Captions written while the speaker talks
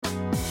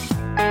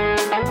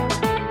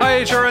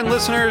CHRN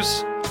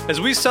listeners.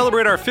 As we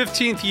celebrate our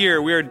 15th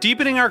year, we are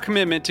deepening our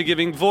commitment to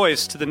giving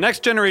voice to the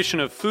next generation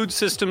of food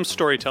systems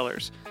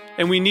storytellers,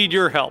 and we need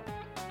your help.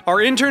 Our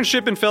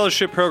internship and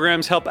fellowship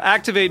programs help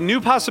activate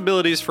new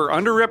possibilities for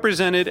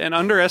underrepresented and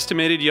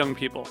underestimated young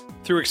people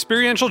through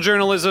experiential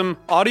journalism,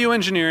 audio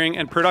engineering,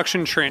 and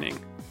production training.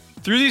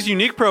 Through these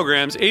unique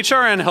programs,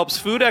 HRN helps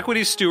food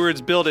equity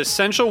stewards build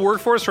essential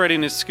workforce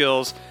readiness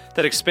skills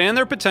that expand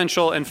their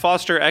potential and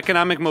foster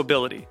economic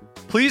mobility.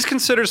 Please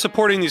consider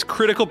supporting these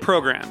critical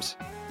programs.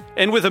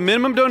 And with a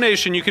minimum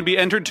donation, you can be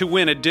entered to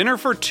win a dinner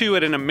for two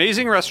at an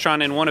amazing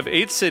restaurant in one of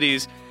 8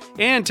 cities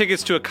and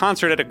tickets to a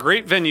concert at a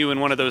great venue in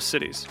one of those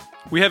cities.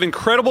 We have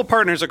incredible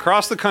partners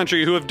across the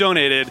country who have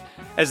donated,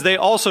 as they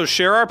also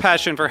share our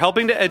passion for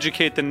helping to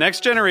educate the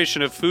next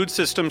generation of food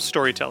systems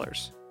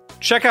storytellers.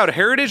 Check out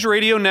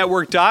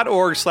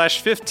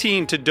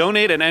heritageradionetwork.org/15 to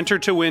donate and enter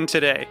to win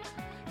today.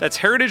 That's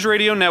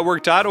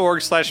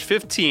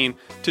heritageradionetwork.org/15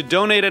 to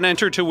donate and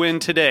enter to win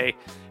today.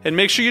 And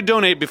make sure you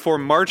donate before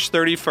March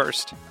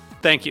 31st.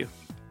 Thank you.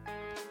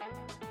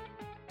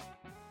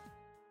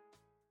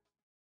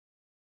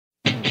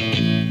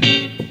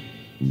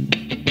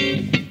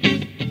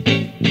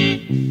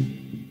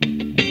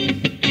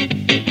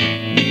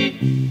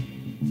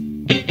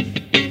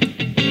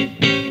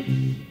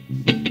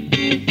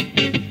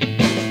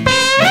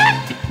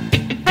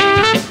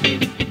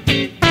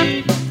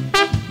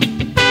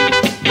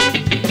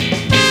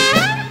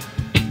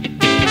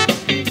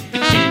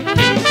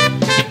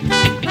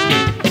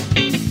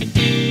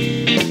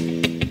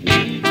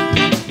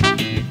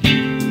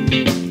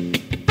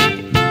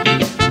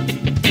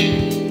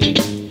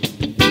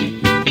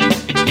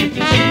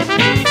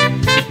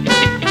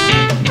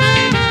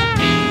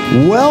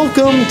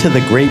 Welcome to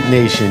the Great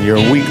Nation, your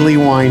weekly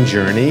wine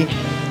journey.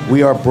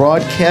 We are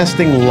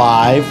broadcasting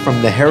live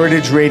from the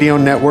Heritage Radio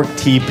Network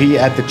teepee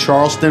at the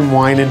Charleston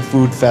Wine and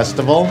Food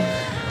Festival.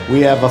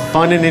 We have a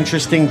fun and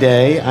interesting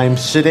day. I'm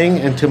sitting,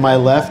 and to my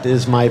left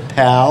is my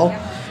pal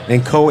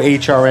and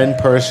co-HRN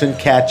person,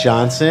 Kat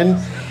Johnson.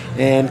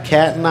 And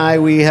Kat and I,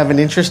 we have an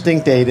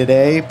interesting day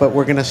today, but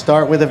we're going to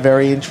start with a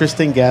very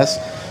interesting guest.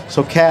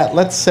 So, Kat,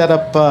 let's set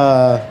up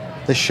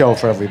the show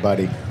for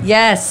everybody.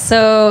 Yes,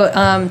 so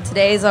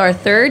today's our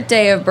 3rd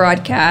day of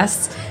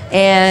broadcast,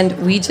 and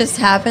we just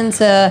happened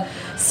to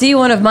see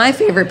one of my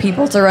favorite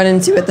people to run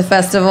into at the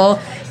festival.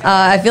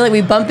 I feel like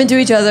we bump into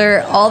each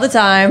other all the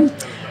time,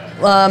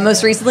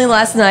 most recently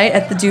last night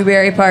at the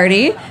Dewberry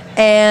party,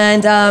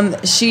 and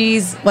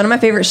she's one of my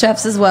favorite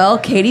chefs as well,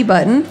 Katie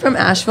Button from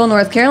Asheville,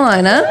 North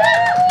Carolina.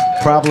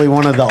 Probably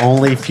one of the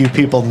only few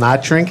people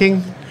not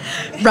drinking.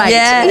 Right.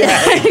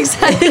 Yeah,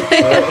 exactly.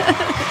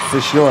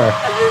 For sure.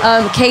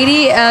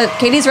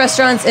 Katie's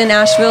restaurants in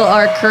Asheville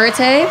are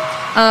Curate,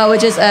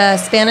 which is a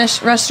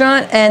Spanish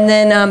restaurant, and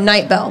then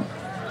Night Bell,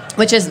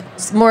 which is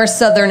more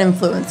Southern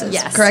influences.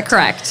 Yes,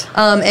 correct.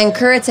 And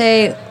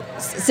Curate,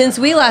 since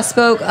we last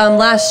spoke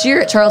last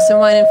year at Charleston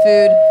Wine and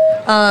Food,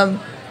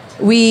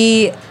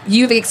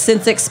 you've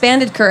since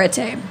expanded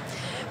Curate.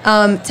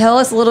 Tell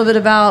us a little bit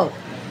about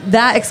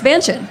that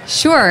expansion.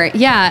 Sure.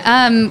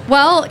 Yeah.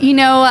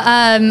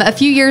 A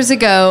few years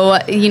ago,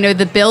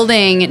 the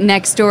building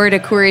next door to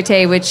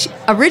Curate, which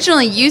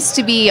originally used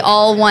to be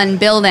all one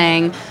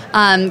building,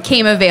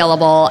 came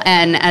available,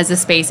 and as a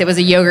space, it was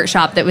a yogurt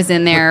shop that was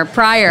in there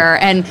prior,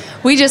 and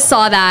we just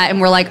saw that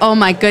and we're like, oh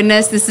my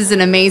goodness, this is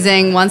an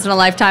amazing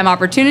once-in-a-lifetime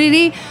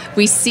opportunity.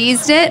 We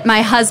seized it.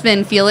 My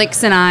husband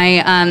Felix and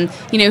I,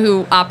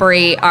 who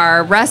operate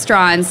our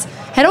restaurants,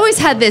 had always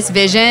had this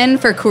vision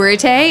for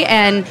Curate,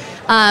 and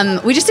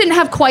we just didn't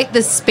have quite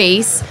the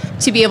space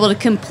to be able to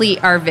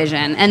complete our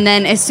vision. And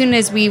then as soon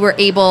as we were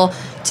able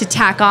to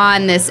tack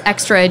on this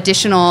extra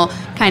additional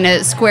kind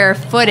of square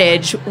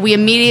footage, we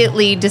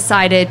immediately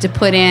decided to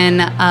put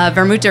in a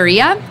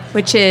vermuteria,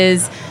 which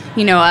is,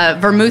 a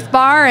vermouth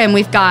bar, and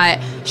we've got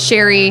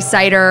sherry,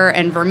 cider,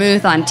 and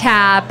vermouth on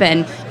tap,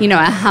 and, a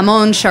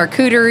jamon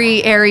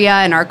charcuterie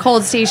area in our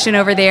cold station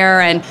over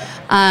there. And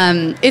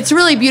it's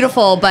really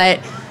beautiful, but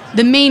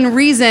the main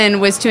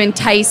reason was to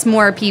entice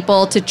more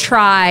people to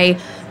try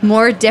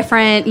more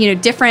different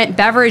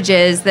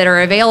beverages that are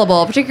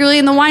available, particularly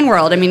in the wine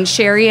world. I mean,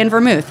 sherry and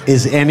vermouth.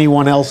 Is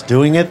anyone else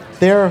doing it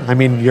there? I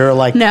mean, you're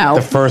like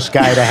the first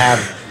guy to have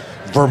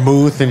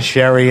vermouth and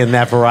sherry and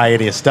that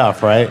variety of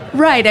stuff, right?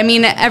 Right. I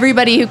mean,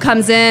 everybody who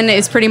comes in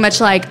is pretty much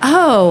like,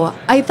 oh,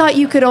 I thought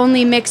you could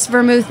only mix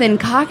vermouth in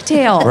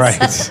cocktails.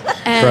 Right.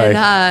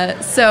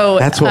 And so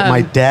that's what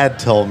my dad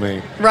told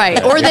me.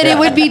 Right. Or that it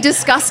would be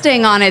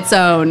disgusting on its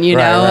own,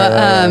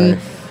 Right.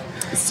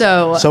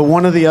 So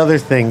one of the other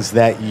things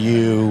that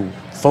you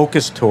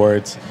focus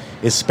towards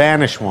is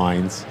Spanish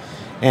wines,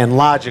 and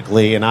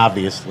logically and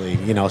obviously,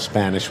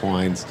 Spanish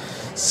wines.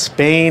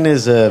 Spain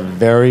is a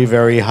very,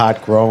 very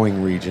hot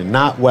growing region,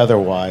 not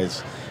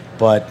weather-wise,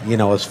 but,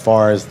 as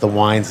far as the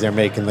wines they're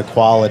making, the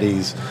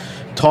qualities.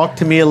 Talk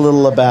to me a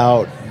little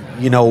about,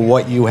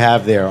 what you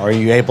have there. Are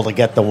you able to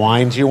get the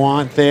wines you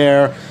want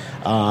there?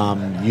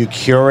 You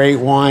curate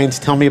wines.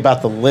 Tell me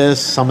about the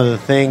list, some of the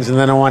things, and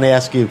then I want to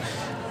ask you,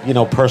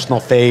 personal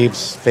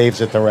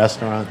faves at the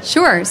restaurant?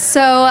 Sure.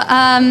 So,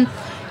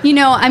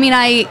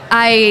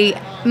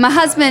 my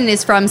husband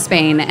is from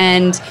Spain,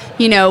 and,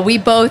 we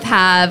both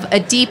have a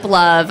deep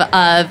love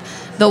of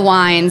the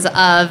wines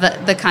of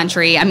the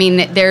country. I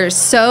mean, they're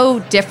so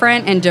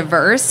different and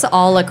diverse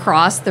all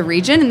across the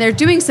region, and they're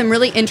doing some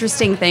really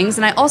interesting things.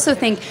 And I also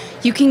think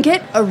you can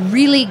get a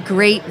really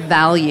great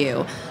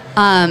value.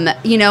 And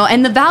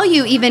the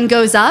value even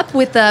goes up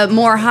with the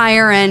more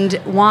higher end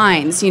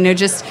wines.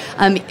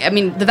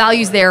 The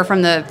value's there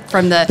from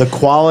the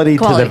quality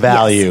to the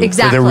value, yes,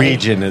 exactly, for the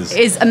region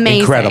is amazing.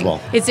 Incredible.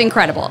 It's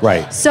incredible,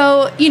 right?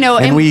 So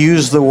and we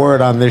use the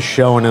word on this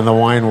show and in the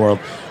wine world.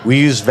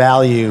 We use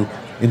value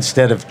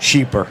instead of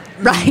cheaper.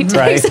 Right?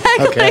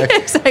 Exactly. Okay.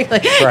 Exactly.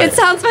 Right. It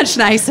sounds much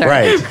nicer.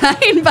 Right.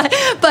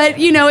 But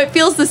it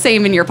feels the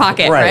same in your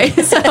pocket, right?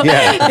 So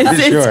yeah,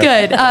 it's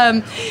good.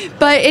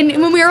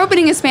 When we were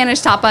opening a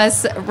Spanish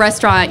tapas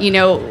restaurant,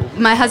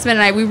 my husband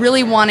and I, we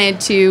really wanted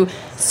to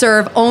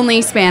serve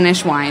only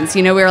Spanish wines.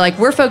 We were like,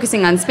 we're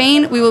focusing on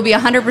Spain. We will be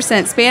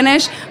 100%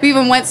 Spanish. We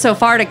even went so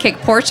far to kick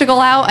Portugal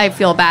out. I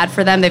feel bad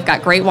for them. They've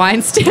got great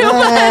wines too. You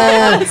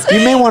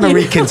may want to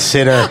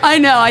reconsider. I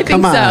know. I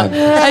think so.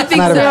 I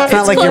think so. It's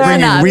not like you're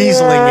bringing Riesling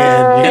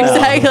in.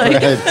 Exactly.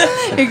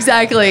 Right.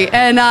 Exactly.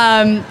 And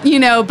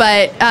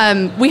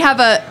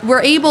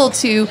we're able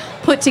to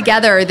put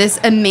together this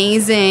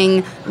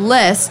amazing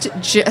list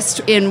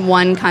just in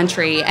one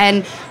country.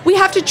 And we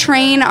have to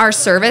train our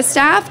service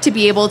staff to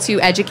be able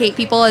to educate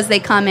people as they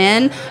come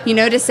in,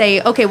 to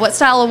say, okay, what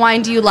style of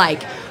wine do you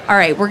like? All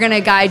right, we're going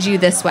to guide you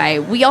this way.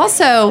 We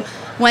also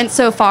went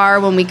so far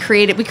when we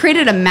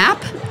created a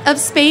map of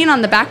Spain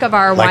on the back of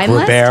our wine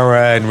list. Like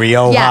Ribera and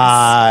Rioja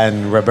Yes.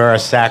 and Ribera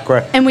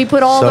Sacra. And we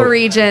put all the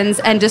regions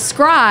and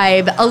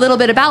describe a little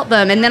bit about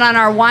them. And then on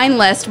our wine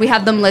list, we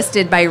have them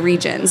listed by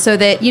region. So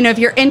that, if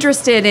you're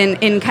interested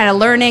in kind of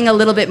learning a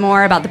little bit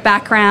more about the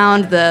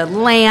background, the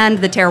land,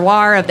 the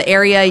terroir of the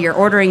area you're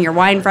ordering your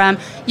wine from,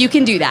 you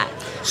can do that.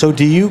 So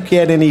do you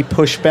get any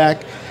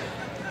pushback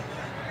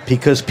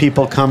because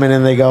people come in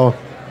and they go,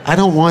 I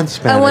don't want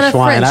Spanish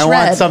wine. I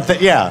want something.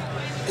 Yeah.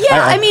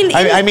 Yeah.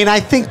 I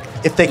think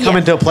if they come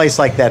into a place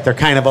like that, they're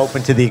kind of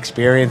open to the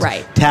experience.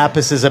 Right.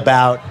 Tapas is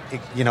about,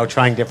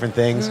 trying different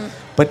things.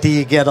 But do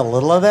you get a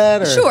little of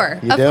that? Or sure,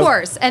 of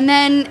course.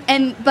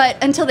 But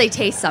until they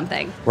taste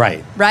something.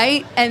 Right.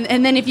 Right?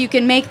 And then if you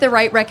can make the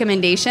right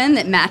recommendation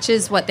that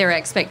matches what their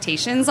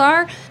expectations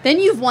are, then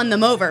you've won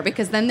them over,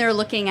 because then they're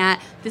looking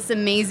at this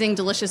amazing,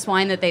 delicious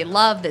wine that they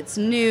love, that's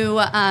new.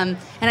 And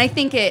I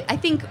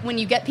think when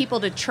you get people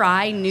to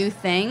try new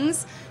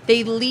things,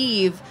 they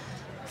leave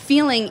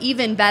feeling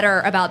even better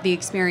about the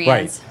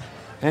experience. Right.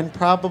 And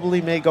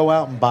probably may go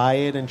out and buy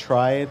it and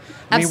try it.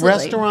 Absolutely.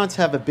 Restaurants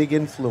have a big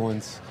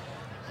influence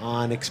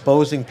on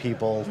exposing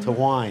people to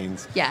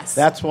wines. Yes.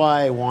 That's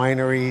why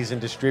wineries and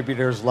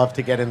distributors love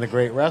to get into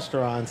great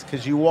restaurants,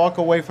 because you walk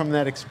away from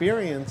that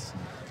experience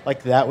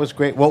like, that was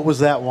great. What was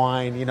that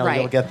wine? Right.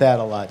 You'll get that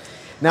a lot.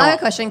 Now, I have a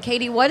question,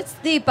 Katie. What's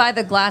the By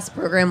the Glass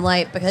program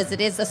like? Because it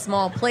is a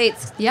small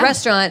plates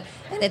restaurant,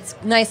 and it's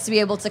nice to be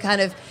able to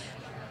kind of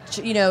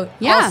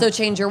also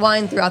change your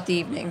wine throughout the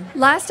evening.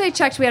 Last I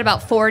checked, we had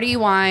about 40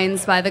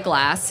 wines by the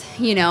glass,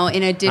 in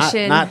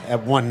addition. Not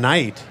at one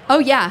night. Oh,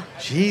 yeah.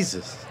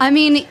 Jesus.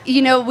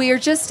 We are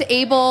just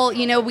able,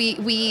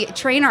 we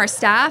train our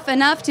staff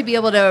enough to be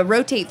able to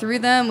rotate through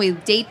them. We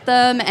date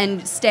them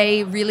and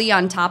stay really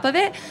on top of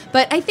it.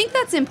 But I think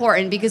that's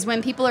important, because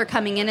when people are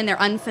coming in and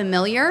they're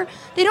unfamiliar,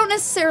 they don't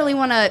necessarily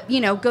want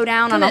to, go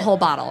down on a whole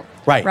bottle.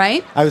 Right.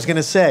 Right? I was going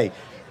to say,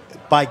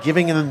 by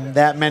giving them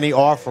that many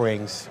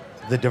offerings,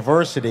 the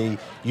diversity,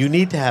 you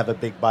need to have a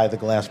big By the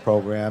Glass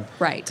program.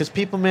 Right. Because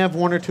people may have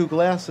one or two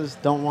glasses,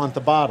 don't want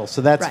the bottle.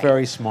 So that's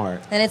very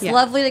smart. And it's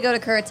lovely to go to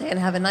Curate and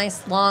have a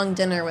nice long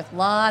dinner with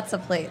lots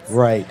of plates.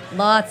 Right.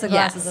 Lots of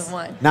glasses of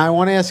wine. Now, I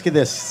want to ask you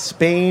this.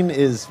 Spain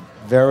is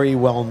very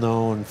well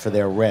known for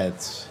their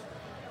reds.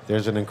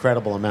 There's an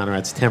incredible amount of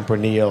reds.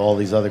 Tempranillo, all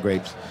these other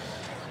grapes.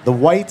 The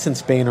whites in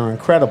Spain are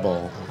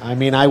incredible.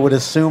 I would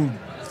assume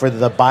for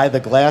the By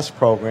the Glass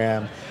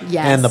program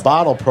and the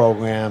bottle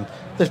program,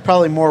 there's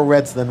probably more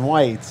reds than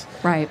whites.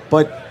 Right.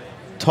 But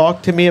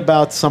talk to me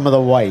about some of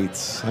the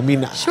whites.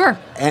 Sure.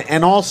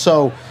 And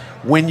also,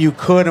 when you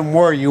could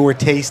and you were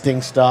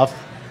tasting stuff,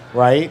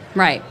 right?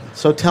 Right.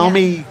 So tell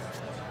me,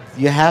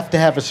 you have to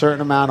have a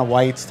certain amount of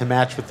whites to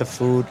match with the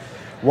food.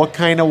 What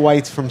kind of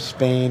whites from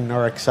Spain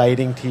are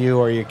exciting to you,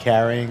 or are you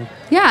carrying?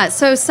 Yeah,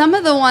 so some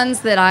of the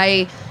ones that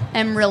I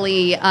am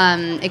really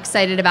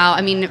excited about,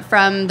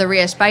 from the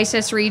Rías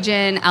Baixas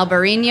region,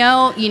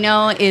 Albarino,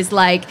 is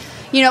like,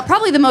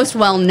 probably the most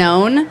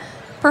well-known,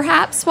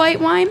 perhaps, white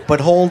wine.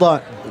 But hold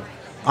on.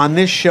 On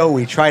this show,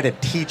 we try to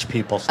teach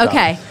people stuff.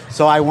 Okay.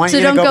 So I want you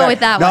to don't go back. with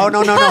that no, one.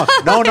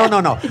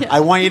 No. I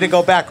want you to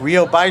go back.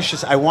 Rio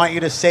Baixas, I want you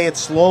to say it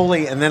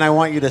slowly, and then I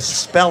want you to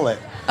spell it.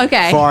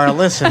 Okay. For our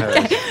listeners.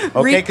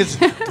 Okay, because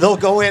they'll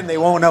go in, they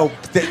won't know.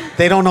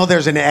 They don't know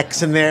there's an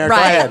X in there.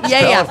 Right. Go ahead.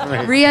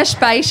 Yeah. Rías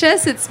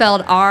Baixas, it's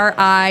spelled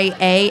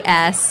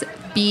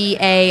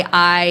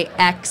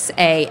Baixas.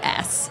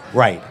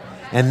 Right.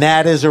 And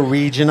that is a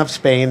region of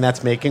Spain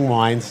that's making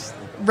wines.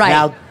 Right.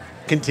 Now,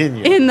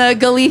 continue. In the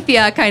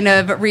Galicia kind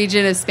of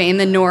region of Spain,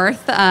 the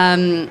north,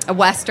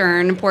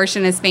 western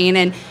portion of Spain.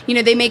 And,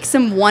 they make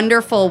some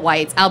wonderful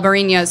whites,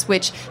 Albareños,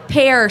 which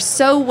pair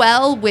so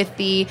well with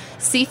the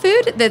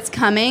seafood that's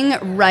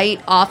coming right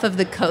off of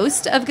the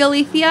coast of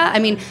Galicia. I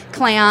mean,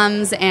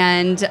 clams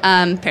and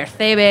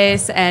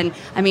percebes and,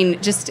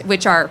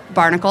 which are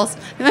barnacles.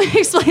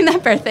 Explain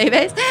that,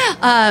 percebes.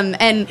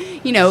 And,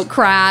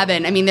 crab.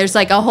 And, there's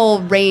like a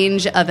whole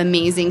range of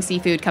amazing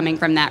seafood coming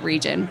from that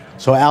region.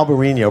 So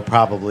Albareño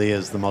probably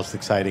is the most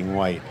exciting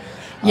white.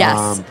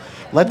 Yes.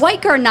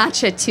 White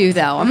Garnacha, too,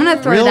 though. I'm going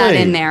to throw that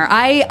in there.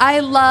 I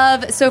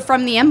love, so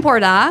from the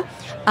Empordà,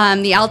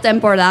 the Alta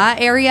Empordà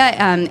area,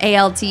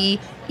 Altemporda,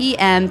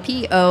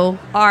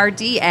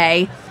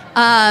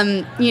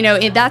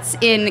 that's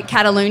in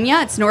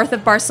Catalonia. It's north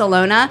of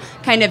Barcelona,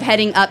 kind of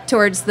heading up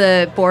towards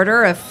the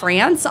border of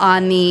France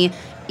on the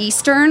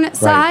eastern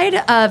side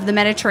of the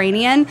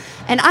Mediterranean.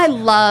 And I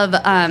love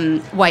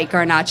white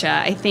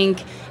Garnacha. I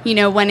think,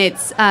 when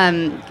it's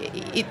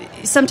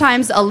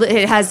sometimes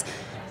it has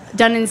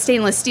done in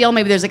stainless steel,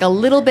 maybe there's like a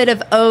little bit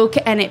of oak,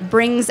 and it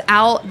brings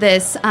out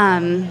this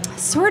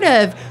sort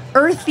of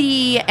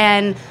earthy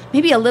and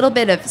maybe a little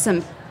bit of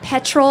some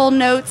petrol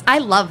notes. I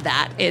love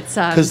that. It's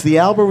because the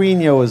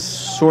Albareño is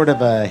sort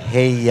of a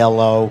hay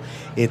yellow.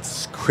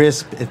 It's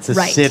crisp. It's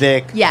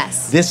acidic.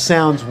 Yes. This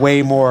sounds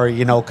way more,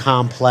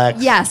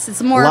 complex. Yes,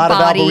 it's more a lot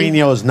body. of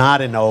Albareño is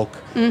not an oak,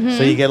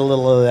 so you get a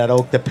little of that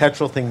oak. The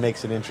petrol thing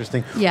makes it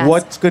interesting. Yes.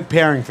 What's good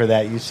pairing for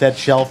that? You said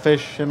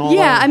shellfish and all.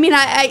 Yeah,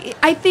 that?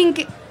 I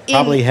think.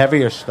 Probably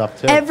heavier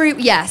stuff too.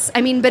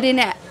 But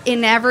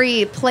in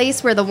every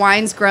place where the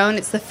wine's grown,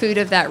 it's the food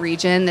of that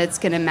region that's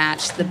going to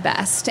match the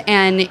best.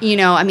 And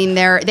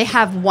they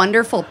have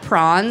wonderful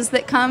prawns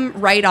that come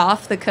right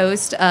off the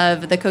coast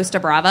of the Costa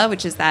Brava,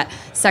 which is that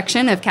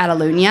section of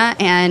Catalonia,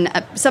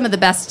 and some of the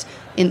best,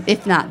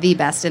 if not the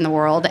best, in the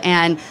world.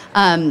 And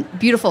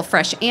beautiful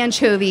fresh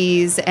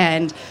anchovies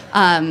and.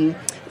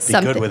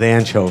 Good with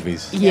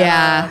anchovies.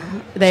 Yeah,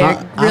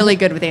 they're really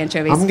good with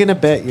anchovies. I'm going to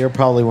bet you're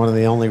probably one of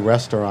the only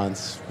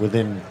restaurants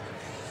within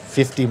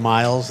 50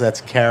 miles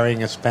that's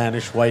carrying a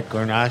Spanish white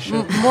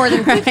Garnacha. More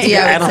than 50,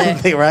 I don't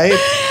think, right?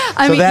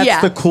 So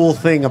that's the cool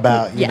thing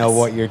about,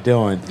 what you're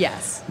doing.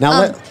 Yes.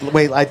 Now,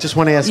 wait, I just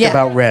want to ask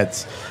about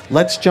reds.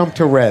 Let's jump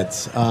to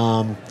reds.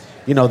 They're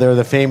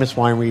the famous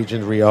wine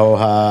regions,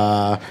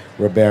 Rioja,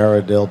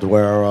 Ribera del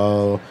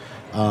Duero.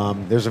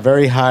 There's a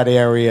very hot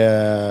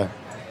area,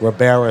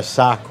 Ribera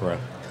Sacra.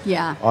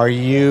 Yeah. Are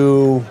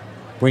you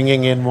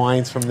bringing in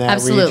wines from that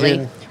Absolutely.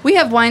 region? We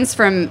have wines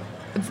from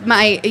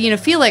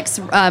Felix,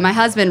 my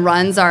husband,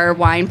 runs our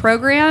wine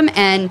program,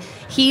 and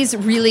he's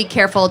really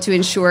careful to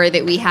ensure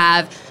that we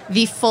have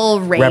the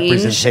full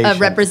range of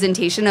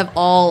representation of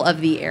all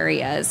of the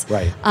areas.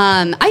 Right.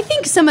 I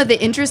think some of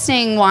the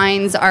interesting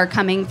wines are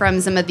coming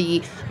from some of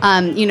the,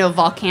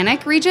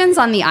 volcanic regions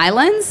on the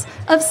islands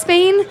of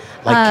Spain.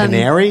 Like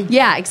Canary?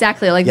 Yeah,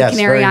 exactly. Like yes, the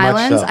Canary very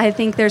Islands. Much so. I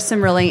think there's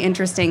some really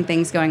interesting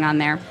things going on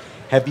there.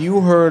 Have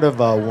you heard of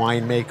a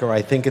winemaker?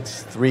 I think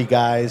it's three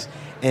guys,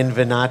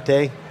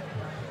 Envenate.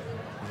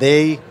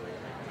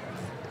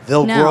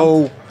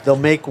 They'll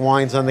make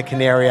wines on the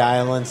Canary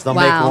Islands. They'll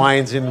make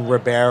wines in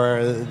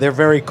Ribera. They're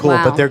very cool,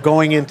 but they're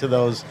going into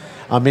those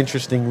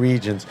interesting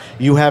regions.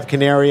 You have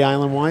Canary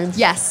Island wines?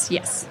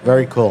 Yes.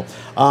 Very cool.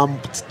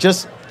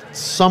 Just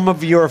some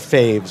of your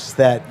faves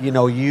that,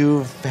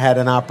 you've had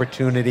an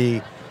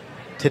opportunity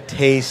to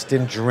taste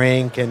and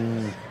drink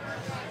and,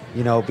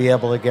 be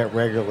able to get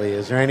regularly.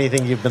 Is there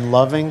anything you've been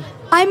loving?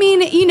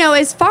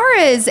 As far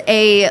as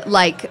a,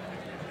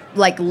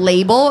 like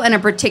label and a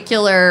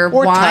particular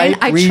or wine,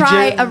 type, I region,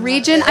 try a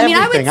region.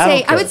 everything.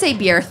 I would say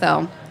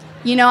Bierzo.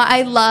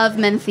 I love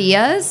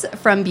Mencias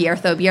from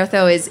Bierzo.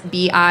 Bierzo is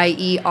Bierzo,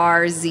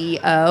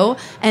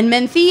 and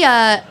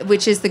Mencia,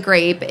 which is the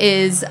grape,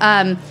 is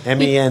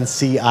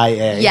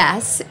Mencia.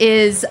 Yes,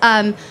 is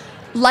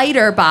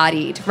lighter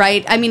bodied,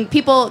 right?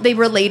 People, they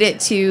relate it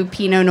to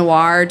Pinot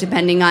Noir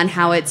depending on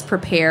how it's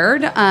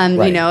prepared.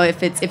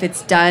 If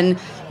it's done,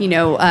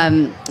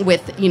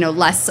 with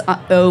less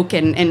oak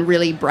and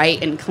really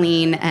bright and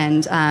clean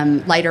and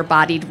lighter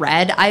bodied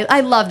red.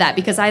 I love that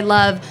because I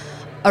love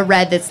a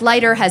red that's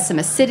lighter, has some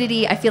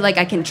acidity. I feel like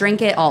I can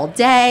drink it all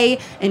day,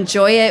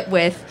 enjoy it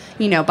with,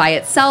 by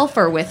itself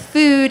or with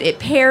food. It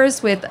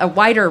pairs with a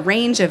wider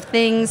range of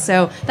things.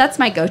 So that's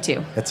my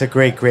go-to. That's a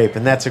great grape,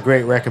 and that's a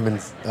great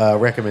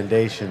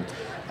recommendation.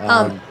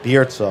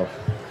 Bierzo.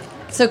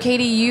 So,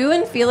 Katie, you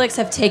and Felix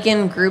have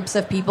taken groups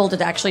of people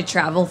to actually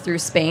travel through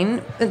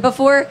Spain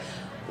before.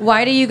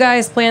 Why do you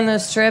guys plan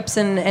those trips,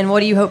 and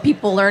what do you hope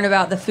people learn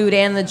about the food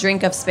and the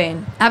drink of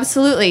Spain?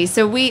 Absolutely.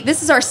 So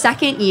this is our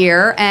second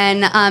year,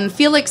 and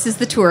Felix is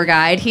the tour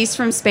guide. He's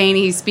from Spain.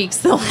 He speaks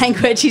the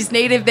language. He's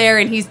native there,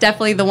 and he's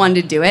definitely the one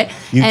to do it.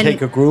 You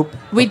take a group?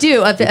 We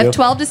do, of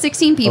 12 to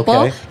 16 people.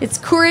 Okay. It's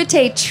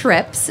Curate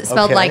Trips,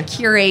 spelled like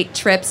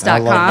curatetrips.com. I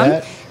love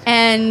that.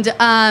 And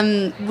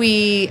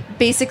we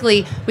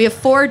have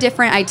 4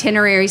 different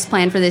itineraries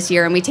planned for this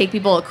year, and we take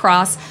people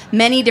across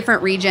many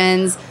different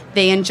regions.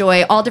 They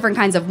enjoy all different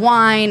kinds of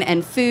wine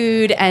and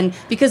food, and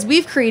because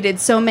we've created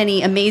so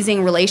many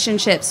amazing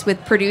relationships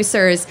with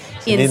producers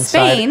in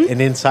Spain, an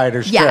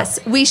insider's yes,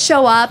 trip. we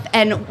show up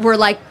and we're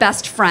like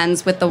best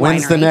friends with the winery.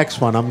 When's the next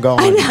one? I'm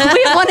going. I know,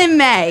 we have one in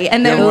May,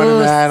 and then I don't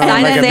know if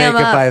I can make it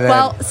by then.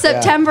 well,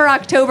 September,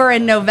 October,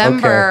 and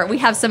November, Okay. we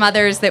have some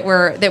others that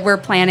we're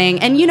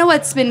planning. And you know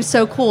what's been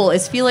so cool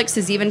is Felix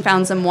has even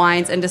found some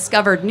wines and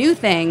discovered new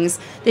things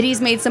that he's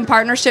made some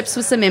partnerships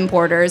with some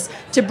importers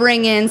to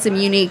bring in some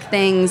unique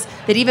things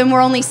that even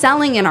we're only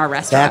selling in our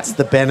restaurant. That's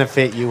the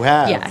benefit you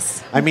have.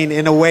 Yes. I mean,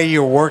 in a way,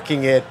 you're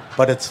working it,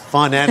 but it's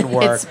fun and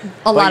work. It's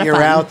a lot but of you're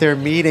fun. out there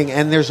meeting,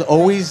 and there's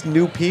always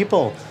new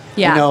people,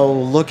 Yeah.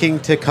 looking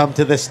to come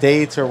to the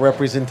States or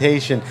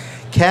representation.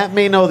 Kat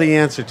may know the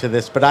answer to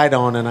this, but I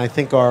don't, and I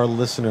think our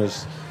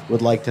listeners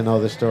would like to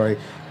know the story.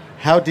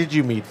 How did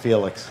you meet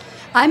Felix?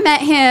 I met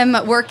him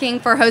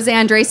working for Jose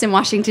Andres in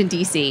Washington,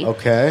 D.C.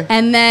 Okay.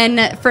 And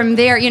then from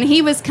there,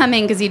 he was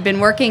coming because he'd been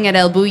working at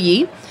El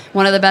Bulli,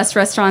 one of the best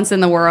restaurants in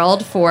the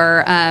world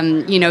for,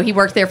 he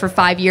worked there for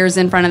 5 years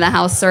in front of the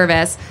house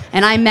service.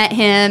 And I met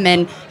him,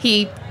 and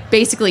he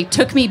basically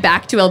took me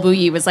back to El Bulli.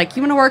 He was like,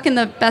 "You want to work in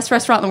the best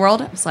restaurant in the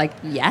world?" I was like,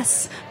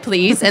 "Yes,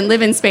 please, and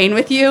live in Spain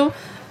with you."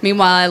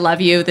 Meanwhile, I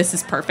love you. This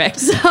is perfect.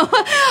 So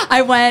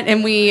I went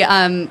and we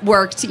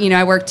worked.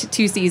 I worked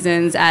 2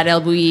 seasons at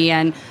El Bulli,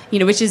 and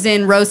which is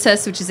in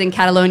Roses, which is in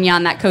Catalonia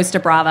on that Costa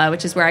Brava,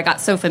 which is where I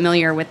got so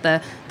familiar with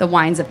the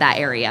wines of that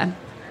area.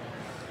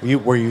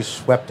 Were you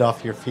swept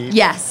off your feet?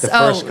 Yes. The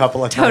first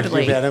couple of times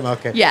totally. you met him?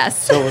 Okay. Yes.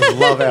 So it was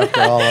love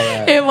after all of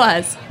that. It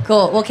was.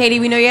 Cool. Well, Katie,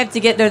 we know you have to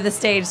get to the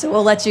stage, so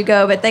we'll let you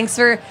go. But thanks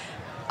for,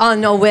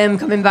 on no whim,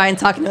 coming by and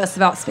talking to us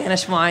about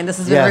Spanish wine. This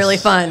has been really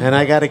fun. And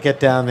I got to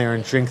get down there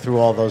and drink through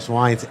all those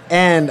wines.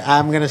 And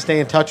I'm going to stay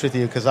in touch with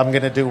you because I'm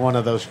going to do one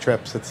of those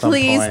trips at some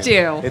point. Please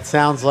do. It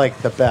sounds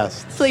like the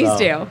best. Please So,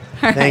 do. All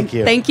right. Thank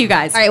you. Thank you,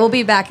 guys. All right, we'll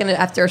be back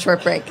after a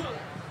short break.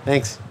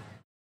 Thanks.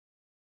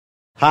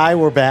 Hi,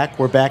 we're back.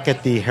 We're back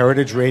at the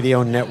Heritage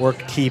Radio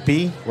Network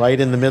Teepee, right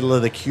in the middle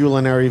of the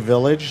culinary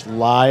village,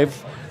 live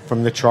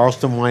from the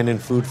Charleston Wine and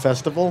Food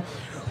Festival.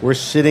 We're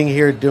sitting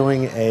here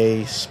doing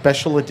a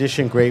special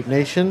edition Grape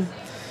Nation.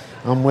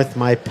 I'm with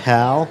my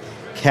pal,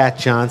 Kat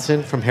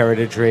Johnson from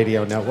Heritage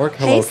Radio Network.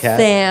 Hello, Hey, Kat.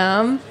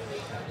 Sam.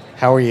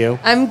 How are you?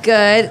 I'm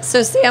good.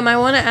 So, Sam, I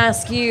want to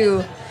ask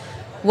you,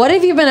 what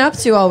have you been up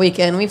to all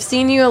weekend? We've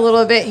seen you a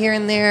little bit here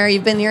and there.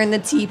 You've been here in the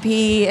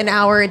teepee an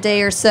hour a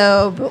day or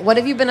so. But what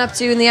have you been up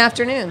to in the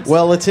afternoons?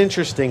 Well, it's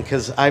interesting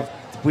because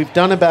we've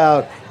done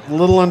about a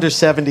little under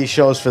 70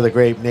 shows for the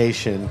Grape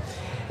Nation.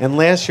 And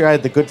last year I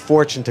had the good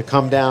fortune to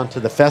come down to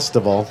the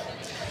festival.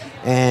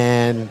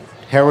 And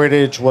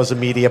Heritage was a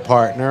media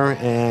partner.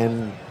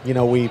 And,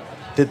 we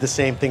did the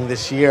same thing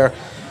this year.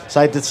 So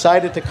I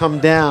decided to come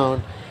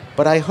down.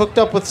 But I hooked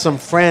up with some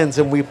friends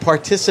and we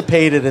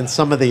participated in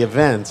some of the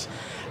events.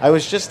 I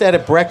was just at a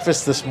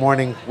breakfast this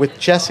morning with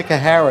Jessica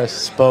Harris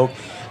spoke.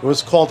 It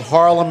was called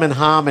Harlem and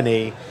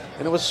Hominy,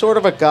 and it was sort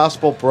of a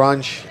gospel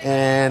brunch,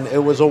 and it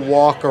was a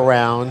walk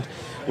around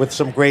with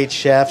some great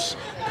chefs.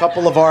 A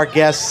couple of our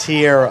guests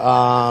here,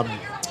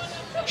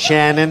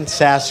 Shannon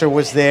Sasser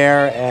was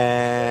there,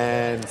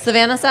 and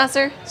Savannah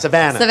Sasser?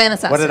 Savannah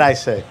Sasser. What did I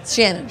say?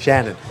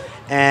 Shannon.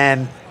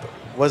 And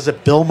was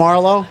it Bill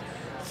Marlowe?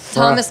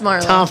 Thomas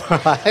Marlowe.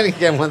 I didn't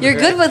get one. You're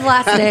good with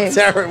last names.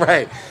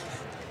 Right.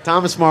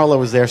 Thomas Marlowe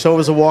was there, so it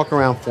was a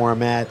walk-around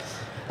format.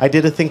 I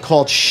did a thing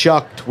called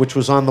Shucked, which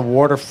was on the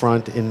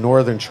waterfront in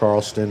northern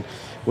Charleston,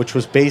 which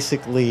was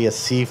basically a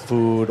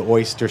seafood,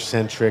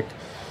 oyster-centric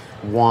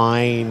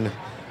wine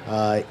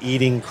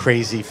eating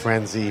crazy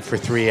frenzy for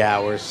 3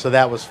 hours. So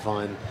that was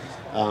fun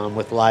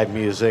with live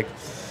music.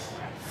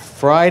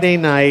 Friday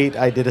night,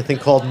 I did a thing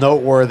called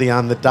Noteworthy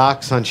on the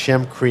docks on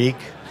Shem Creek,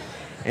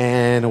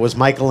 and it was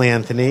Michael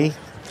Anthony,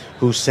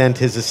 who sent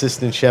his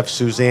assistant chef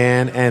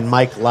Suzanne, and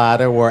Mike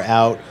Latta were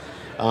out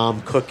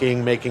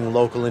cooking, making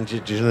local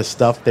indigenous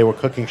stuff. They were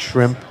cooking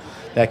shrimp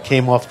that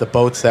came off the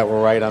boats that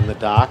were right on the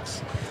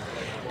docks.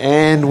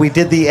 And we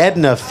did the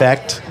Edna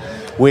Effect,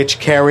 which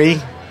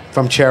Kerry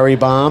from Cherry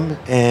Bomb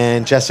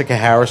and Jessica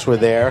Harris were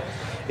there.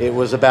 It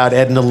was about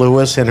Edna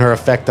Lewis and her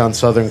effect on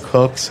Southern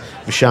cooks.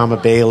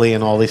 Mashama Bailey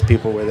and all these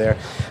people were there.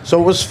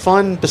 So it was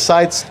fun,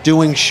 besides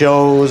doing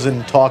shows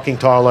and talking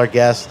to all our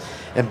guests,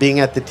 and being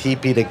at the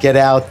teepee, to get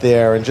out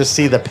there and just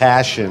see the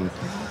passion,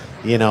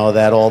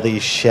 that all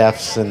these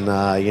chefs and,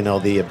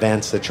 the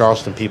events that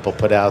Charleston people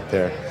put out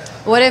there.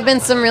 What have been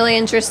some really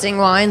interesting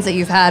wines that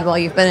you've had while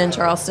you've been in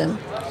Charleston?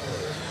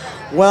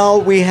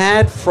 Well, we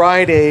had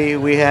Friday,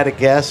 we had a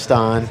guest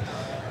on,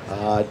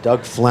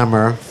 Doug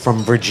Flemmer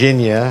from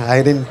Virginia.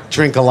 I didn't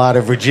drink a lot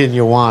of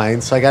Virginia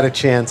wines, so I got a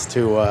chance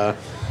to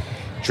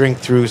drink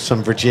through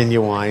some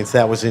Virginia wines.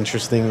 That was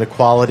interesting. The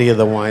quality of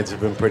the wines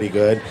have been pretty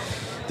good.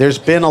 There's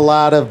been a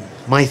lot of,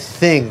 my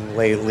thing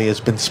lately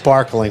has been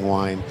sparkling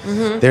wine.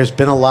 Mm-hmm. There's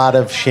been a lot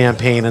of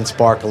champagne and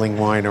sparkling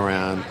wine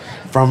around.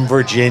 from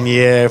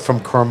Virginia, from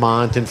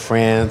Clermont in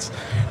France,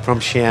 from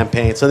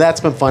Champagne. So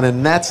that's been fun,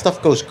 and that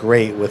stuff goes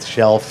great with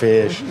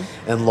shellfish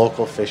and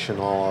local fish and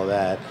all of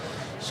that.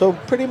 So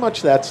pretty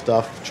much that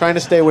stuff. Trying to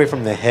stay away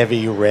from the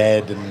heavy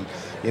red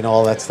and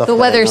all that stuff. The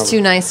weather's too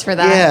nice for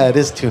that. Yeah, it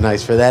is too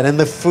nice for that, and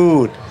the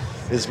food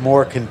is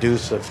more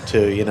conducive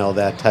to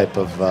that type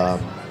of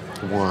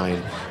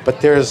wine.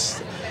 But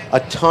there's a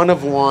ton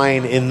of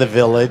wine in the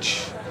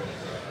village.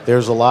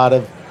 There's a lot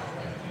of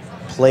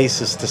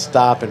places to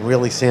stop and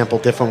really sample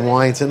different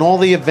wines, and all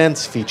the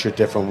events feature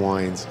different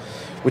wines,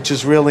 which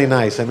is really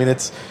nice. I mean,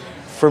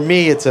 for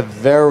me, it's a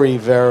very,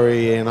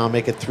 very, and I'll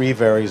make it three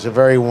varies, a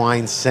very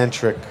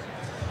wine-centric,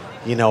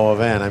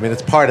 event. I mean,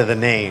 it's part of the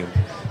name,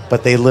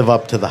 but they live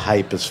up to the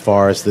hype as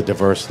far as the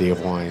diversity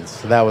of wines.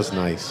 So that was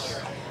nice.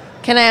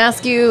 Can I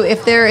ask you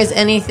if there is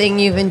anything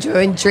you've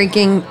enjoyed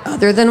drinking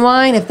other than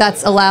wine, if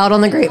that's allowed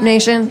on the Grape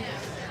Nation?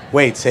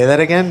 Wait, say that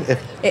again?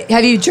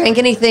 Have you drank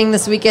anything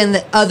this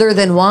weekend other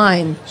than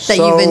wine that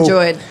you've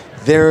enjoyed?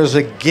 There's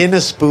a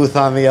Guinness booth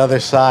on the other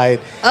side.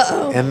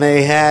 Uh-oh. And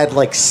they had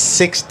like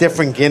 6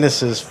 different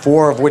Guinnesses,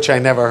 4 of which I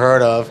never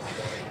heard of.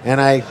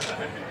 And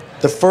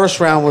the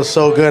first round was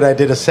so good, I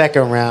did a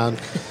second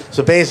round.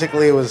 So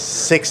basically it was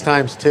 6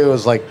 times 2, it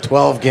was like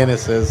 12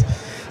 Guinnesses.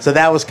 So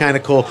that was kind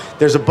of cool.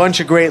 There's a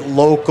bunch of great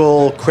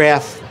local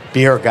craft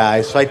beer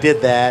guys, so I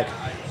did that.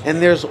 And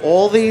there's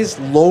all these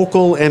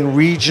local and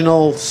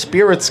regional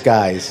spirits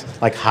guys,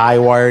 like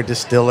Highwire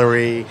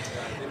Distillery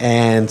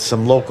and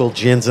some local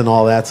gins and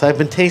all that. So I've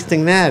been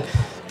tasting that.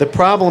 The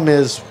problem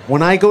is,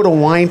 when I go to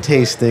wine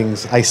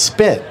tastings, I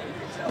spit,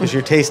 because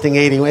you're tasting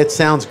 80. It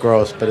sounds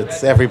gross,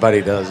 but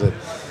everybody does it.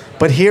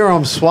 But here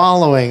I'm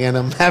swallowing, and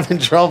I'm having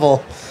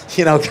trouble,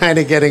 kind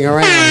of getting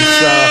around.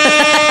 So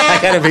I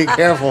got to be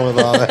careful with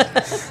all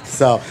that.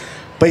 So,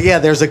 but yeah,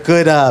 there's a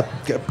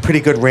pretty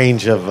good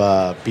range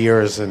of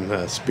beers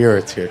and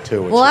spirits here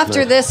too. Well, after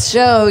nice. this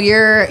show,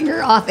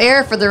 you're off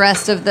air for the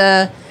rest of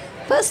the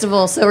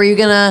festival. So are you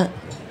gonna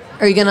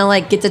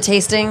like get to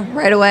tasting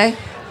right away?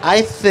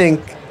 I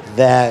think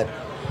that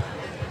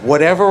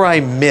whatever I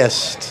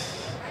missed,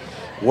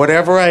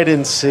 whatever I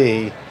didn't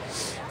see,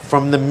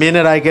 from the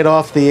minute I get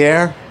off the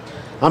air,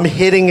 I'm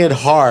hitting it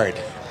hard.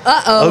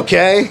 Uh-oh.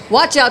 Okay?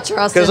 Watch out,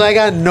 Charleston. Because I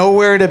got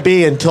nowhere to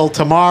be until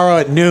tomorrow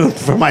at noon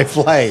for my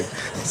flight.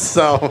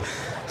 So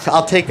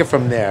I'll take it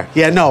from there.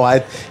 Yeah,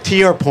 no, to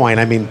your point,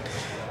 I mean,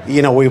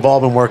 we've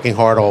all been working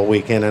hard all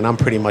weekend, and I'm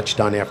pretty much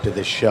done after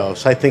this show.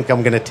 So I think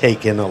I'm going to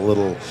take in a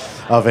little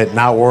of it,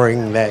 not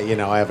worrying that,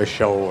 I have a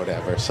show or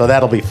whatever. So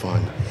that'll be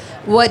fun.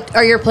 What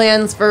are your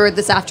plans for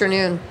this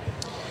afternoon?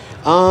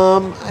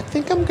 I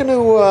think I'm going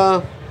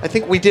to... I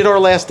think we did our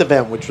last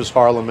event, which was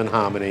Harlem and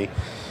Hominy.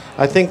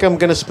 I think I'm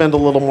going to spend a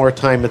little more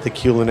time at the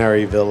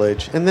Culinary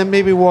Village, and then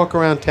maybe walk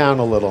around town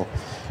a little.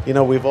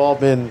 We've all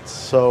been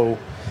so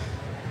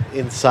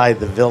inside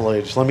the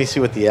village. Let me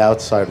see what the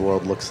outside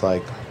world looks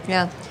like.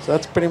 Yeah. So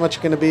that's pretty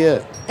much going to be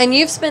it. And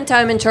you've spent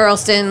time in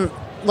Charleston,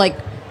 like,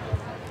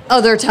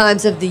 other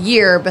times of the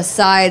year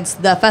besides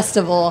the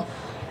festival.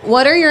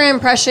 What are your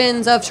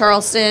impressions of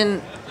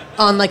Charleston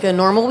on, like, a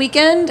normal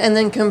weekend, and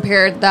then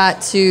compared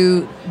that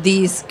to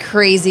these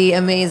crazy,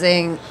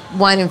 amazing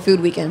wine and food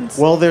weekends?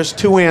 Well, there's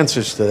 2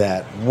 answers to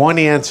that. One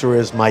answer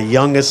is my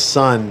youngest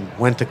son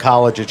went to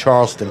college at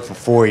Charleston for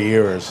 4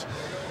 years.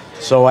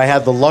 So I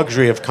had the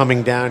luxury of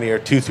coming down here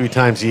 2-3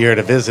 times a year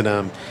to visit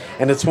him.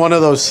 And it's one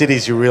of those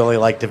cities you really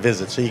like to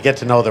visit. So you get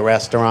to know the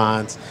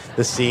restaurants,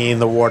 the scene,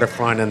 the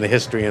waterfront, and the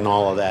history and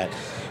all of that.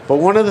 But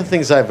one of the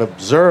things I've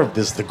observed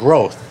is the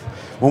growth.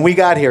 When we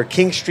got here,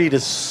 King Street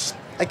is,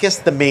 I guess,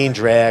 the main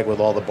drag with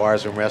all the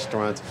bars and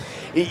restaurants.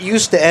 It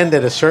used to end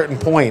at a certain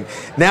point.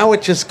 Now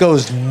it just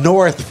goes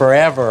north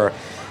forever.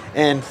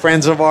 And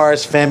friends of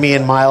ours, Femi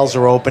and Miles,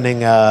 are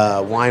opening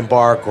a wine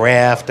bar,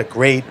 Graft, a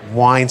great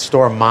wine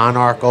store,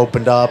 Monarch,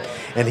 opened up.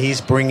 And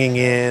he's bringing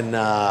in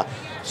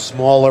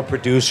smaller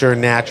producer,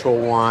 natural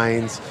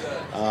wines.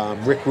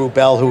 Rick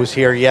Rubel, who was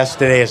here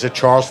yesterday, is a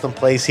Charleston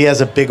place. He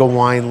has a bigger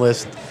wine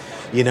list,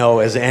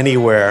 as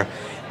anywhere.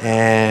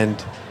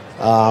 And...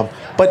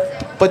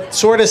 But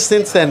sort of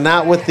since then,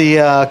 not with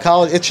the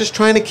college, it's just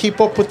trying to keep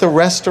up with the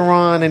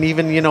restaurant and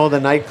even, the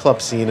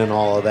nightclub scene and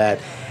all of that.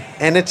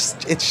 And it's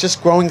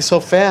just growing so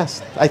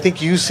fast. I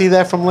think you see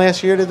that from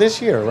last year to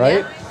this year, right?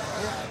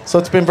 Yeah. So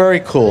it's been very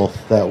cool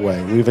that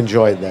way. We've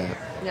enjoyed that.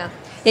 Yeah.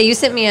 Yeah, you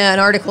sent me an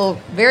article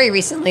very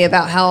recently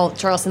about how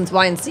Charleston's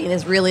wine scene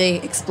is really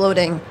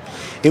exploding.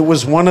 It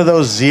was one of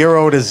those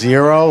 0 to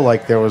 0,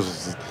 like there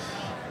was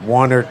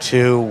 1 or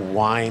 2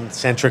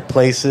 wine-centric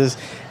places.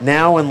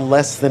 Now, in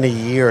less than a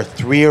year,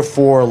 3 or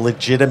 4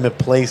 legitimate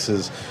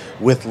places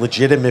with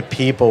legitimate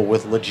people,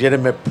 with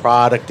legitimate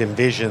product and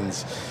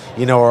visions,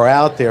 are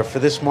out there for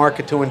this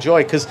market to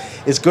enjoy. Because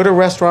as good a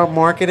restaurant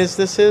market as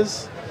this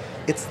is,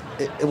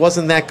 it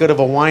wasn't that good of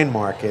a wine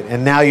market.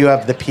 And now you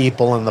have the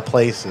people and the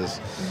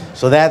places.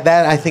 So that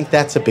I think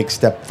that's a big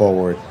step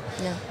forward.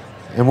 Yeah.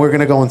 And we're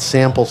going to go and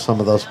sample some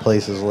of those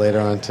places later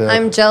on, too.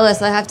 I'm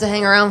jealous. I have to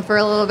hang around for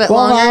a little bit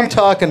longer. Well, I'm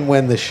talking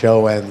when the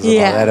show ends and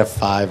all that at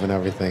 5 and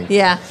everything.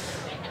 Yeah.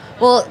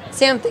 Well,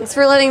 Sam, thanks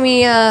for letting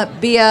me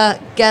be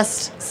a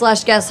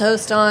guest/guest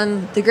host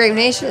on the Grape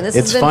Nation. This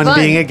has It's been fun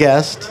being a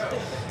guest.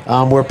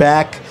 We're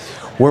back.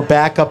 We're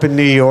back up in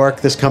New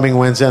York this coming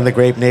Wednesday on the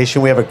Grape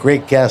Nation. We have a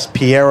great guest,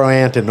 Piero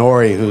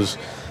Antinori, who's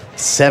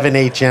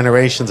 7-8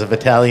 generations of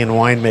Italian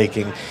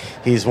winemaking.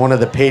 He's one of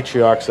the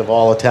patriarchs of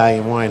all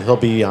Italian wine. He'll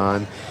be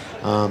on,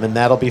 and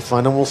that'll be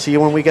fun. And we'll see you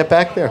when we get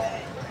back there.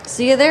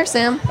 See you there,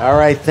 Sam. All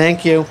right.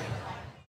 Thank you.